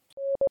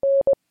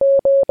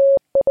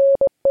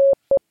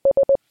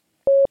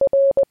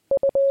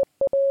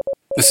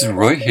This is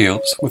Roy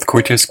Hales with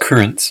Cortes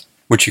Currents,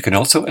 which you can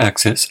also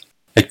access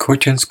at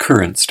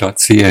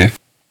cortescurrents.ca.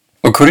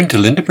 According to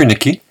Linda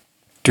Bernicki,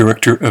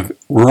 Director of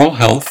Rural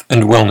Health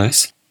and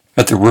Wellness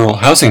at the Rural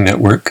Housing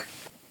Network,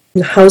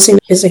 housing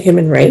is a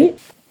human right,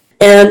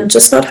 and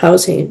just not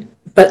housing,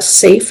 but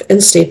safe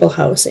and stable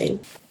housing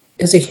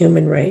is a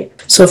human right.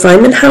 So if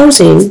I'm in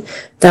housing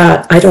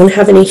that I don't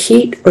have any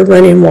heat or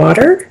running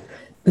water,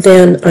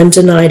 then I'm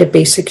denied a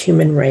basic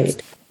human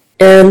right.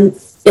 And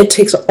it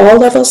takes all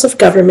levels of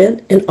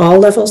government and all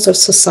levels of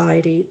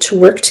society to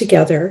work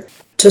together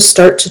to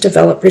start to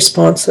develop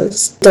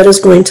responses that is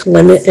going to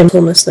limit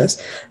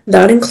homelessness.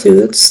 That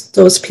includes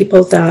those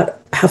people that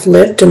have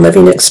lived and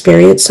living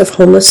experience of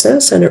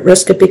homelessness and at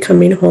risk of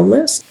becoming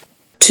homeless,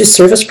 to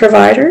service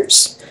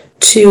providers,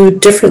 to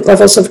different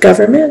levels of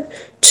government,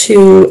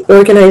 to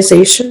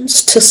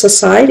organizations, to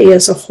society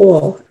as a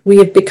whole. We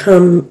have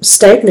become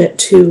stagnant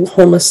to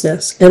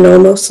homelessness and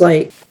almost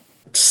like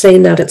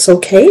saying that it's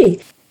okay.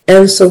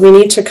 And so we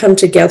need to come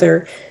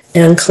together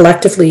and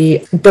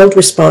collectively build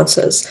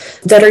responses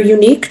that are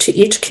unique to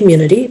each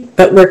community,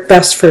 but work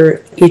best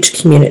for each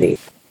community.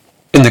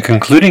 In the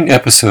concluding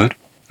episode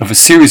of a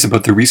series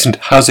about the recent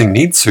Housing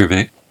Needs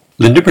Survey,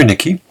 Linda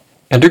Bernicki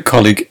and her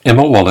colleague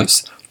Emma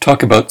Wallace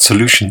talk about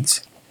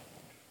solutions.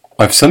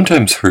 I've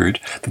sometimes heard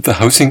that the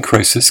housing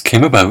crisis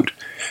came about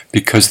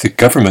because the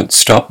government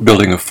stopped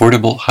building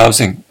affordable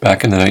housing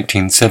back in the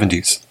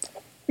 1970s.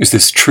 Is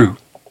this true?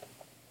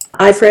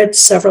 I've read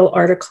several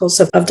articles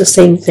of the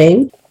same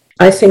thing.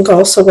 I think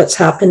also what's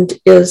happened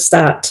is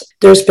that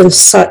there's been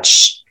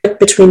such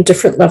between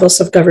different levels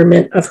of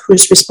government of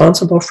who's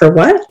responsible for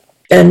what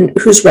and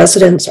whose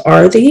residents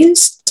are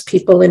these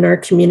people in our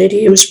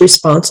community, who's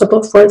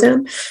responsible for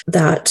them.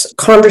 That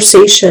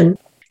conversation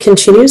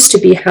continues to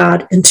be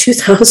had in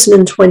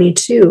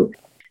 2022,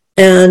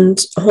 and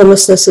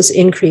homelessness is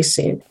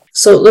increasing.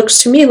 So it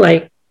looks to me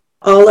like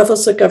all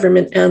levels of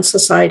government and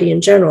society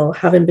in general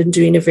haven't been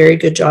doing a very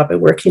good job at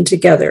working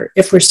together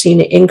if we're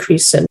seeing an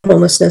increase in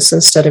homelessness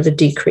instead of a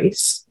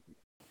decrease.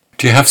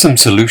 Do you have some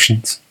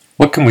solutions?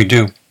 What can we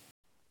do?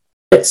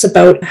 It's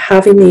about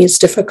having these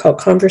difficult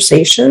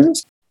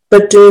conversations,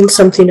 but doing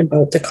something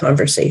about the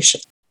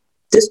conversation.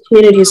 This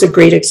community is a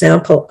great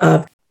example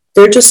of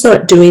they're just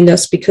not doing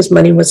this because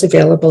money was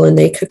available and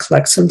they could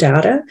collect some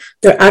data.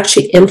 They're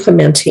actually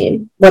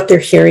implementing what they're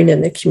hearing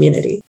in the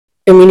community.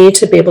 And we need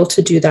to be able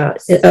to do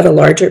that at a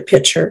larger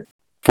picture.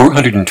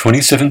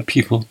 427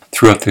 people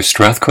throughout the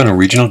Strathcona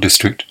Regional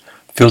District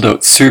filled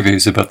out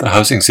surveys about the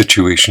housing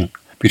situation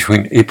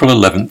between April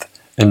 11th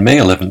and May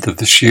 11th of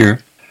this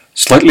year.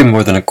 Slightly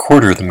more than a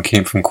quarter of them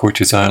came from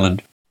Cortes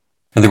Island,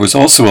 and there was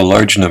also a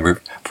large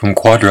number from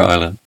Quadra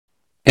Island.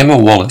 Emma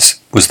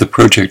Wallace was the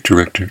project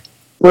director.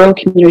 Rural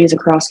communities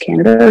across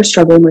Canada are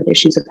struggling with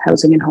issues of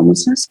housing and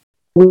homelessness.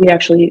 We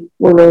actually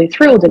were really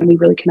thrilled, and we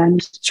really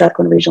commend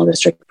Strathcona Regional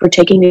District for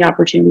taking the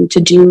opportunity to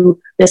do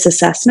this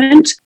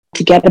assessment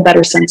to get a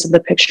better sense of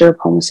the picture of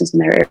homelessness in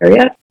their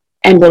area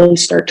and really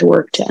start to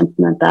work to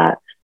implement that.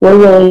 We're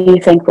really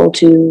thankful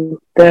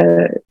to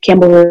the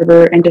Campbell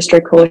River and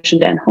District Coalition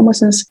to End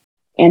Homelessness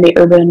and the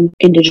Urban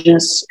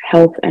Indigenous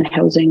Health and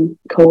Housing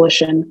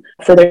Coalition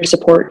for their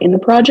support in the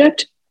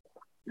project,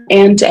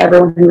 and to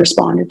everyone who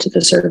responded to the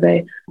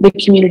survey. The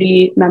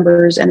community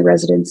members and the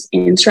residents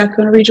in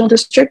Strathcona Regional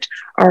District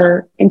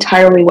are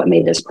entirely what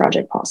made this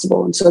project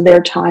possible. And so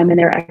their time and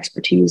their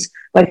expertise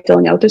by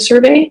filling out the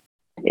survey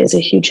is a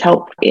huge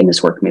help in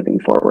this work moving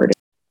forward.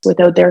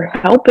 Without their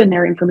help and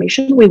their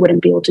information, we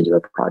wouldn't be able to do a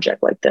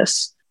project like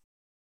this.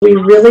 We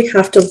really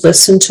have to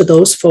listen to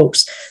those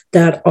folks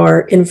that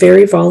are in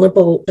very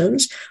vulnerable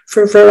positions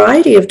for a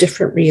variety of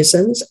different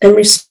reasons and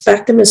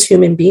respect them as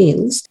human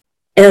beings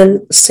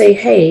and say,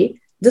 hey,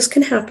 this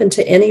can happen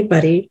to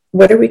anybody.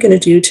 What are we going to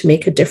do to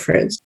make a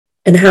difference?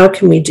 And how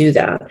can we do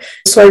that?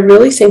 So I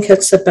really think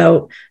it's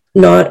about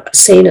not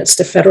saying it's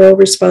the federal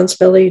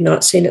responsibility,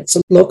 not saying it's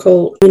a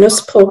local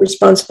municipal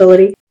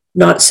responsibility,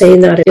 not saying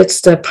that it's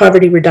the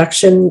poverty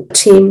reduction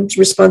team's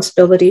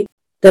responsibility,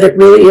 that it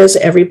really is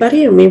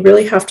everybody. And we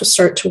really have to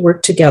start to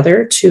work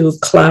together to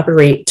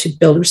collaborate to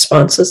build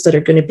responses that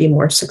are going to be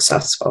more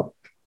successful.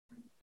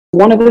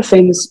 One of the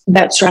things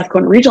that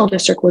Strathcona Regional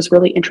District was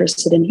really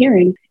interested in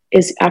hearing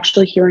is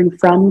actually hearing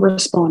from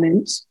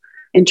respondents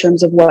in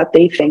terms of what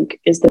they think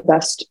is the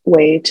best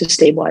way to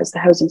stabilize the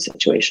housing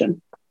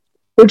situation,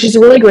 which is a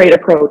really great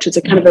approach. It's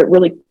a kind of a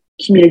really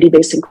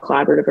community-based and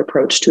collaborative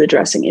approach to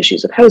addressing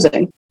issues of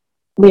housing.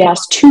 We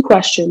asked 2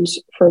 questions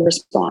for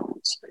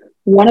respondents.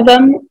 One of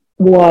them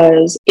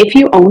was, if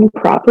you own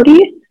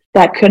property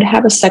that could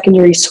have a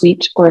secondary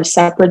suite or a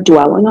separate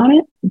dwelling on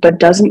it, but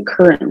doesn't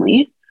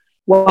currently,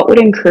 what would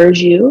encourage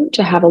you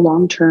to have a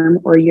long-term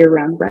or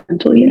year-round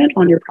rental unit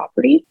on your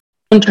property?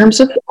 In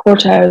terms of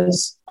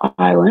Cortes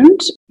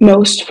Island,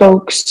 most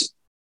folks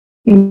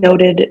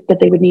noted that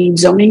they would need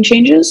zoning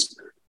changes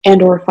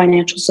and or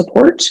financial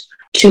support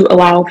to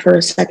allow for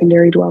a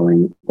secondary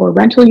dwelling or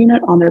rental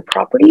unit on their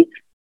property.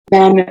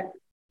 Then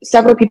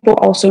several people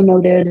also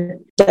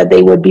noted that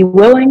they would be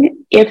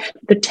willing if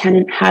the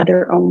tenant had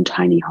their own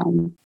tiny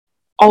home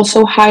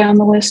Also high on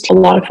the list, a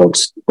lot of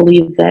folks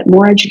believe that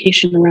more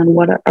education around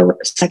what a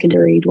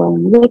secondary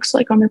dwelling looks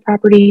like on their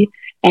property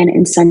and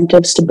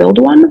incentives to build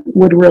one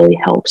would really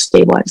help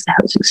stabilize the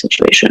housing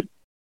situation.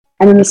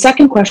 And then the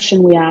second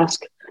question we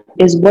ask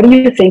is, what do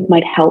you think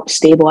might help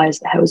stabilize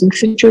the housing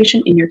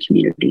situation in your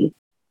community?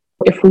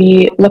 If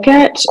we look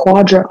at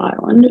Quadra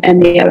Island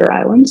and the other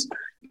islands,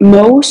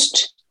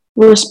 most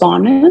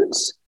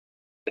respondents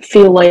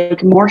feel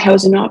like more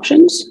housing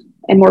options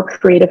and more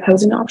creative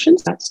housing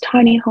options. That's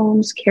tiny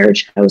homes,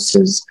 carriage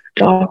houses,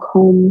 dock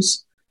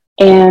homes,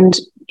 and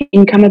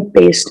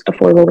income-based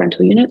affordable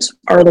rental units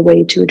are the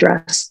way to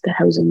address the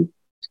housing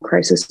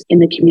crisis in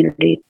the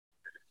community.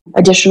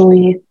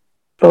 Additionally,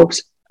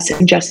 folks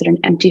suggested an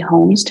empty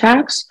homes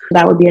tax.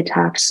 That would be a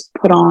tax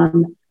put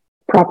on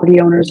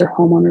property owners or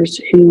homeowners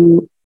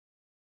who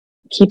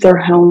keep their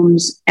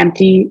homes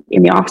empty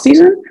in the off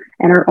season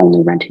and are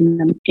only renting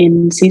them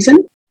in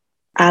season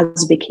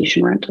as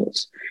vacation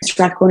rentals.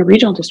 Strathcona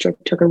Regional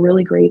District took a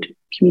really great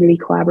community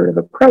collaborative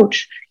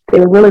approach. They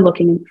were really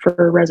looking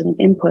for resident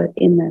input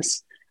in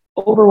this.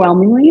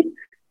 Overwhelmingly,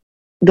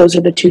 those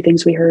are the two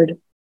things we heard.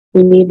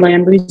 We need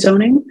land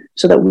rezoning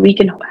so that we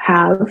can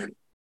have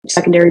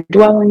secondary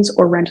dwellings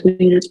or rental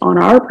units on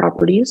our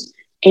properties.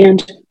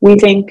 And we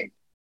think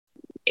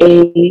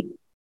a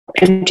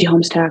empty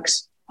homes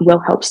tax will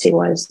help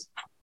stabilize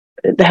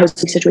the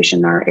housing situation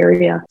in our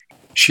area.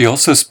 She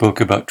also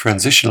spoke about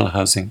transitional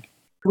housing.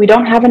 We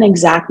don't have an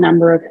exact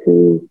number of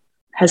who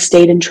has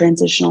stayed in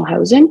transitional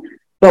housing,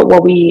 but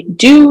what we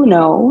do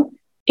know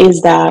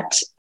is that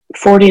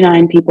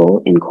 49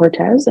 people in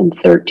Cortez and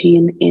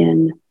 13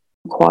 in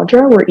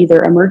Quadra were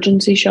either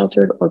emergency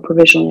sheltered or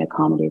provisionally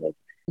accommodated.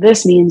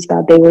 This means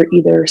that they were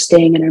either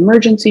staying in an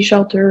emergency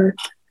shelter,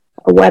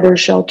 a weather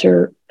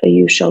shelter, a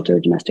youth shelter,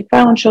 domestic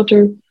violence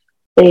shelter.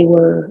 They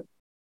were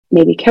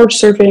maybe couch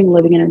surfing,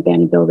 living in an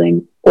abandoned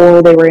building,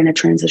 or they were in a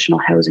transitional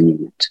housing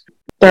unit.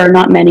 There are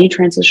not many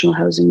transitional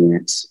housing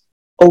units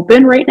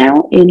open right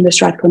now in the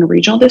Strathcona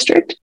Regional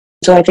District.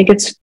 So I think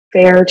it's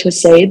fair to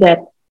say that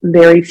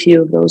very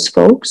few of those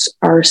folks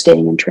are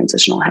staying in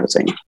transitional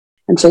housing.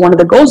 And so one of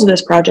the goals of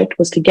this project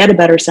was to get a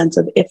better sense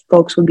of if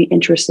folks would be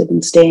interested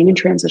in staying in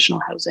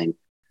transitional housing.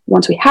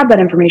 Once we have that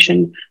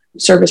information,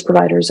 service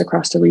providers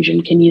across the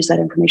region can use that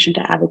information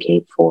to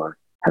advocate for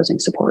housing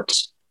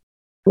supports.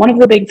 One of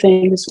the big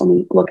things when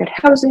we look at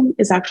housing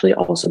is actually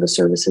also the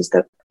services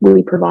that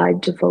we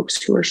provide to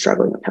folks who are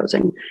struggling with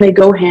housing. They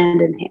go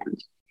hand in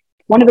hand.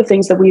 One of the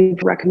things that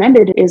we've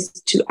recommended is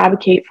to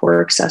advocate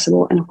for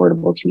accessible and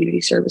affordable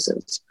community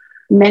services.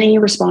 Many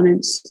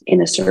respondents in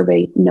the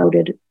survey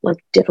noted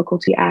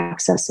difficulty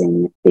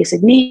accessing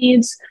basic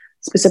needs,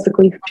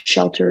 specifically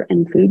shelter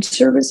and food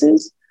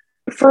services,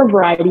 for a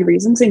variety of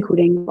reasons,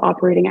 including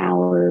operating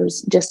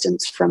hours,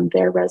 distance from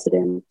their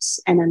residence,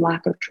 and then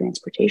lack of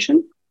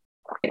transportation.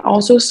 I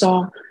also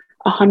saw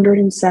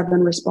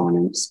 107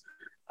 respondents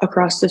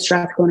across the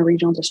Strathcona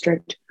Regional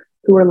District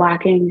who were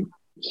lacking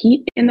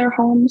heat in their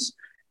homes,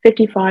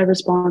 55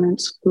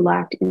 respondents who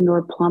lacked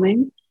indoor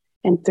plumbing,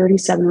 and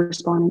 37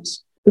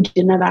 respondents who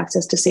didn't have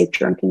access to safe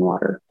drinking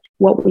water.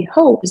 What we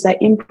hope is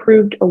that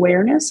improved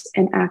awareness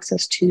and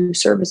access to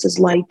services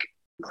like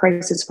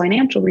crisis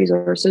financial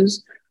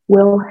resources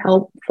will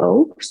help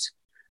folks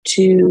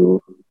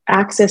to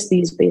access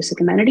these basic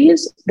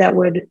amenities that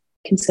would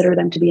consider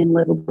them to be in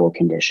livable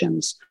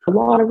conditions. A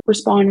lot of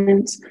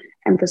respondents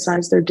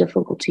emphasize their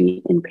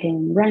difficulty in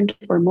paying rent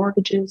or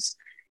mortgages.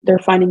 They're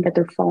finding that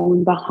they're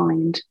falling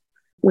behind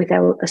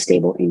without a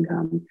stable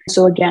income.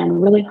 So again,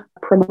 really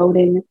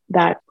promoting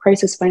that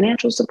crisis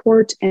financial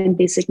support and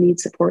basic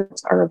needs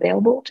supports are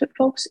available to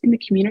folks in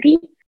the community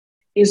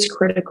is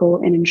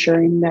critical in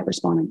ensuring that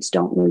respondents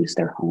don't lose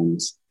their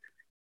homes.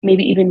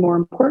 Maybe even more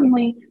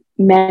importantly,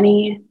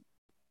 many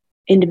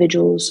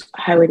individuals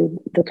highlighted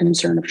the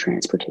concern of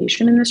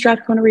transportation in the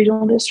Strathcona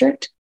Regional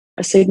District.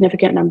 A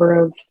significant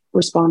number of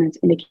respondents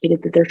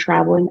indicated that they're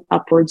traveling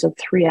upwards of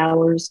 3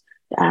 hours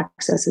to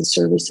access his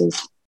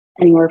services,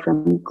 anywhere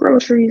from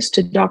groceries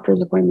to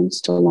doctor's appointments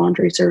to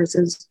laundry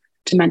services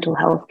to mental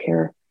health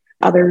care.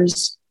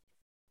 Others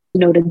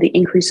noted the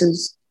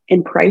increases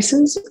in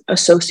prices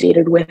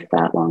associated with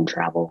that long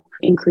travel,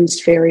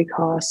 increased ferry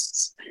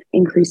costs,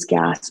 increased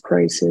gas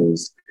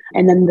prices,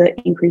 and then the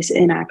increase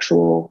in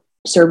actual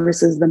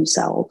services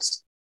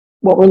themselves.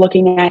 What we're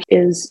looking at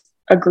is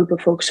a group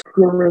of folks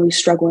who are really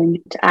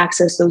struggling to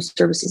access those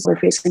services. They're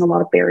facing a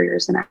lot of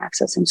barriers in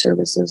accessing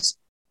services.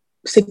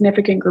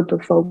 Significant group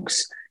of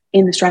folks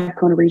in the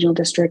Strathcona Regional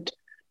District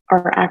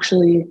are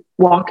actually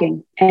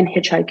walking and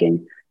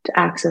hitchhiking to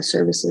access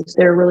services.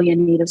 They're really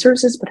in need of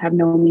services, but have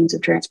no means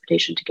of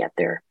transportation to get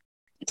there.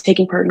 It's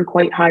taking part in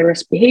quite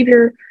high-risk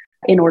behavior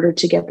in order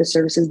to get the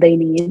services they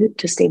need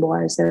to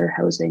stabilize their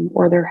housing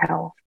or their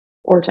health,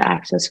 or to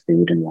access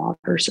food and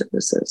water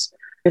services.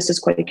 This is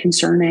quite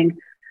concerning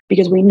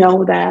because we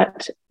know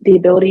that the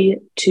ability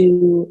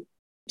to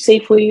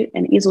safely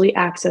and easily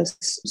access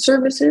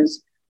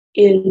services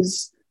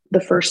is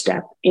the first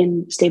step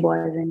in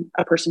stabilizing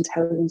a person's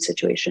housing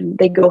situation.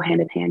 They go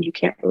hand in hand. You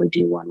can't really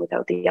do one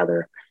without the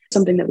other.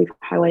 something that we've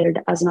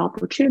highlighted as an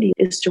opportunity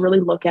is to really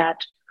look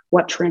at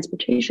what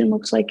transportation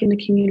looks like in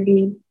the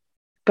community,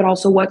 but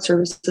also what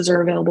services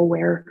are available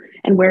where,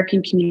 and where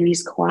can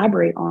communities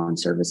collaborate on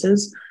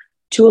services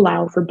to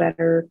allow for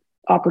better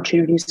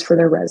opportunities for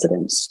their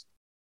residents.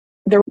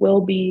 There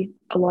will be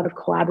a lot of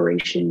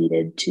collaboration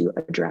needed to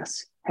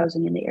address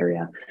housing in the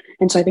area.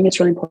 And so I think it's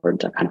really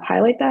important to kind of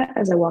highlight that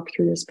as I walk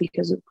through this,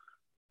 because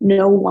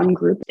no one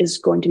group is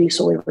going to be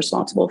solely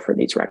responsible for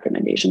these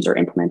recommendations or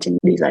implementing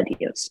these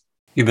ideas.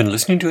 You've been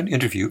listening to an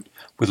interview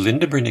with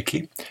Linda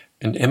Bernicki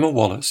and Emma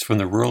Wallace from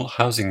the Rural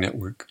Housing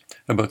Network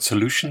about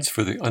solutions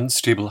for the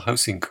unstable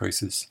housing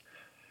crisis.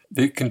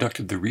 They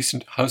conducted the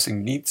recent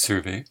Housing Needs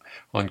Survey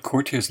on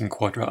Cortes and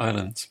Quadra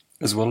Islands,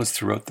 as well as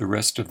throughout the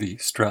rest of the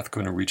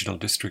Strathcona Regional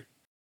District.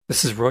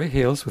 This is Roy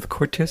Hales with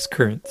Cortes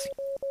Currents.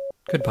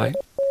 Goodbye.